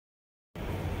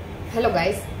Hello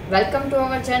guys, welcome to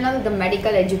our channel The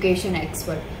Medical Education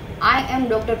Expert. I am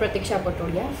Dr. Pratiksha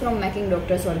Patodia from Making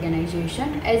Doctors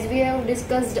Organization. As we have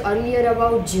discussed earlier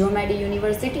about GeoMed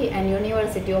University and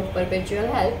University of Perpetual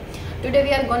Health, today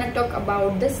we are going to talk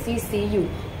about the CCU,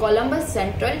 Columbus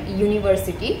Central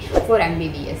University for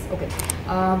MBBS. Okay,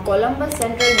 Columbus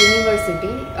Central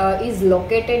University is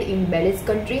located in Belize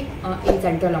country in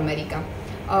Central America.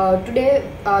 Today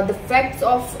the facts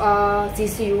of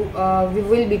CCU we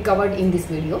will be covered in this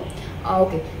video.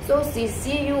 Okay, so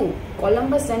CCU,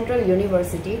 Columbus Central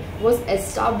University, was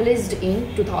established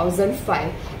in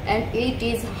 2005 and it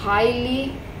is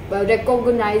highly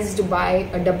recognized by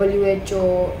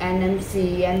WHO,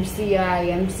 NMC,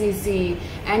 MCI, MCC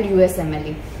and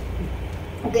USMLE.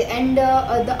 Okay, and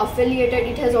the affiliated,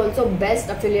 it has also best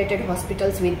affiliated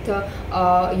hospitals with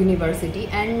university,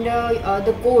 and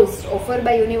the course offered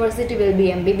by university will be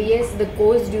MBBS. The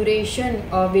course duration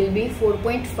will be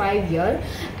 4.5 years,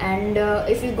 and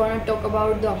if we're gonna talk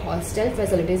about the hostel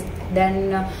facilities, then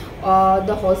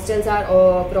the hostels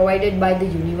are provided by the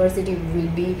university will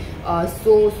be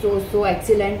so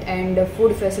excellent, and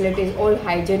food facilities, all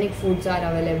hygienic foods are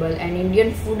available, and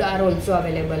Indian food are also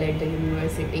available at the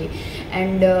university.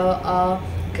 And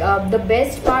the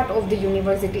best part of the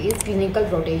university is clinical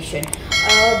rotation.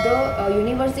 The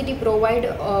university provide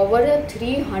over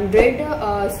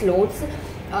 300 slots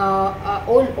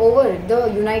all over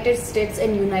the United States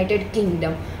and United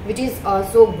Kingdom, which is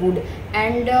so good.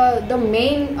 And the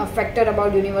main factor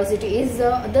about university is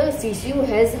the CCU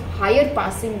has higher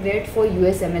passing rate for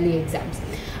USMLE exams.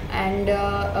 And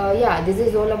yeah, this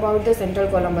is all about the Central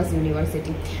Columbus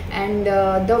University. And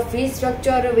the fee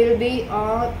structure will be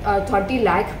 30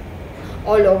 lakh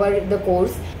all over the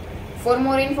course. For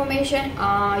more information,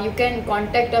 you can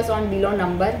contact us on below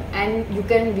number, and you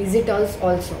can visit us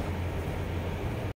also.